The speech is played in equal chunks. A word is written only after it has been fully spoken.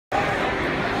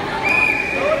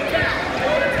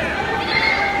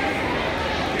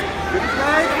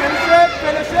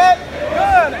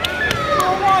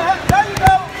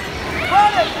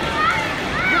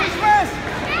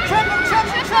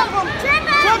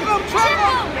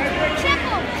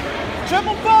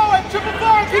Triple forward, keep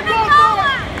going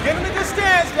forward. Get him in the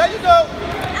stance, there you go.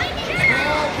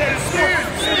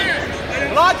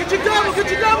 Lock, get your double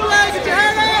leg, get your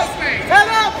head up. Head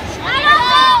up.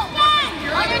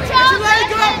 Get your leg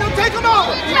up, now take him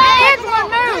over. Everyone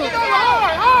move.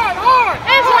 Hard.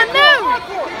 Everyone move.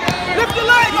 Lift your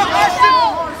leg up,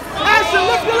 Ashton,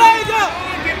 lift your leg up.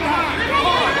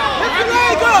 Lift your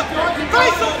leg up.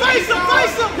 Face him.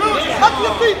 Up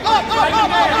your feet, up. Pull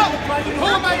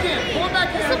him back in.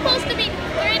 It's supposed to be 3-2.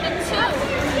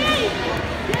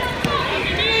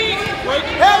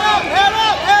 Head up.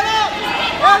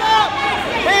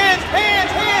 Hands.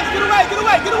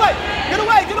 Get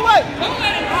away.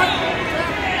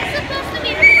 It's supposed to be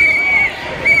 3-2.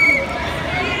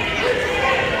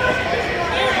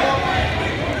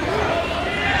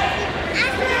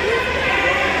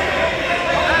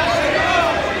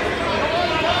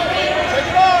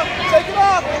 Take it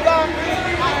off, Don.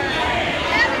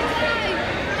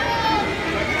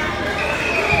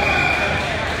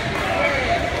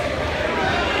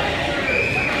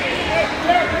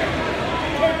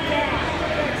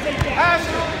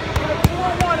 Ashton,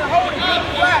 4-1 and hold it.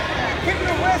 Flat. Kick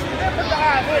the wrist and then put the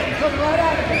eyes in. Come right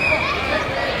out of it.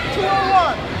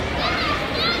 2-on-1.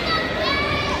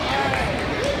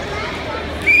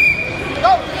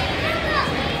 Go.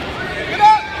 Get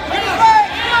up. Get his leg.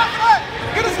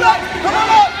 Get his leg. Come on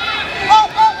up. Up.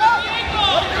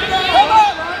 Come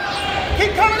on.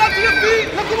 Keep coming up to your feet.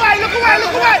 Look away. Other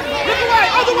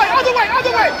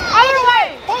way.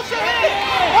 Hold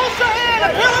your hand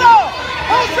and peel it off.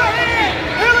 Hold your hand.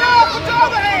 Peel it off with your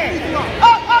other hand.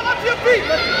 Up to your feet.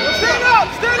 Stand up.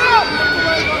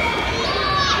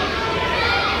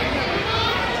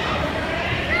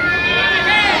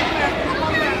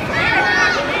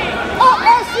 Up,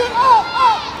 Ashton, up.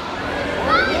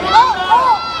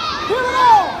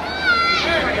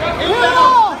 Peel it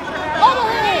off. Other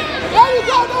hand. There you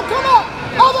go. Don't come up.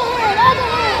 Other hand.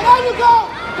 There you go.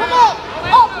 Come up.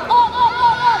 Up.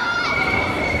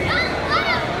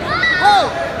 Hey,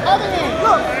 other hand.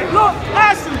 Look.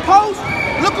 Ashton, post.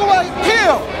 Look away.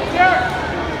 Kill.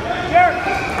 Jared.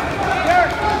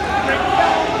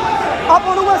 Up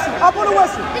on the whistle.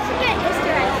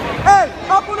 Hey,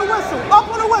 up on the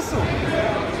whistle.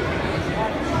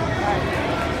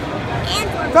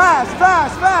 Fast.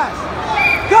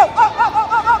 Go.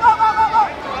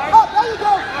 Up. There you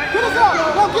go. Get us up.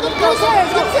 No, get his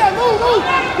hands. Move.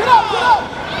 Get up.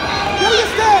 Get your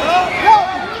stand. Go.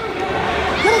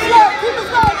 Get his leg. Keep his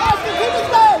leg. Ashton, keep his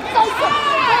leg. Face him.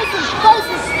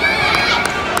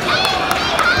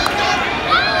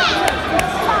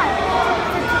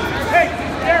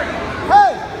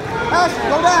 Hey, Ashton,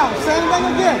 go down. Same thing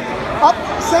again. Up.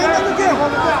 Same thing again.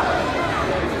 Hold it down.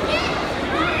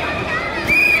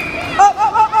 Up.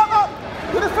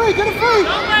 Get it free.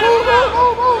 Move.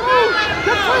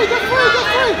 Get free.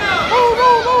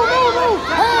 Move.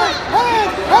 Hands.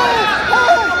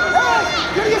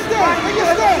 Get in your stance. Get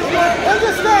his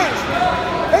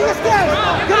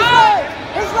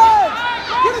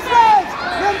legs.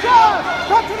 Then drive.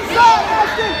 Cut to the side,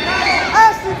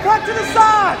 Ashton, cut to the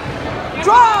side.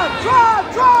 Drive.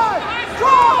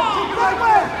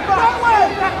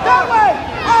 That way.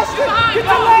 Ashton, get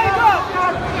your leg up.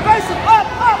 Face him. Up.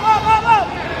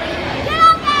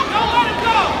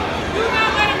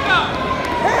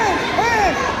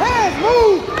 Hands.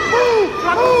 Move.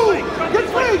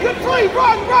 Get free.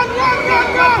 Run.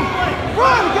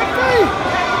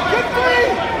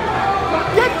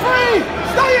 Get free.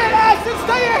 Stay in, Ashton.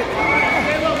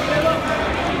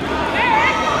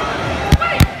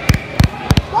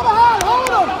 Go behind.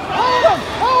 Hold him.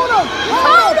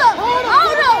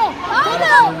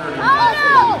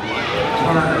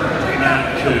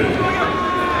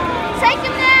 Take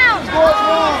him down.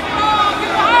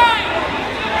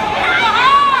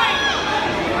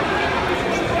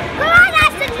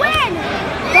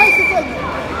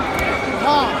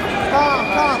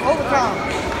 Calm. Overtime?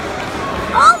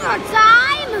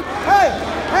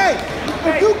 Hey,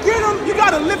 if you get him, you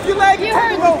gotta lift your leg and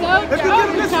take him over. If you get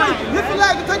him this way, lift your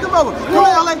leg and take him over. Come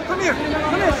here, LA. Come here.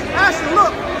 Ashton,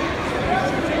 look.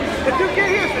 If you get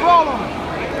here, sprawl on him.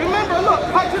 Remember, look,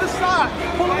 cut to the side.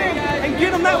 Pull him in and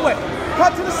get him that way.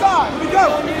 Cut to the side. Here we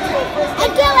go. Here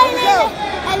we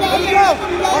go.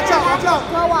 Watch out.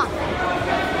 Go on.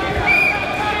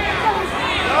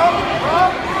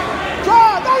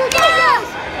 Drive. There you go, guys.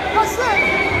 That's it.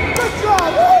 Good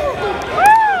job. Woo.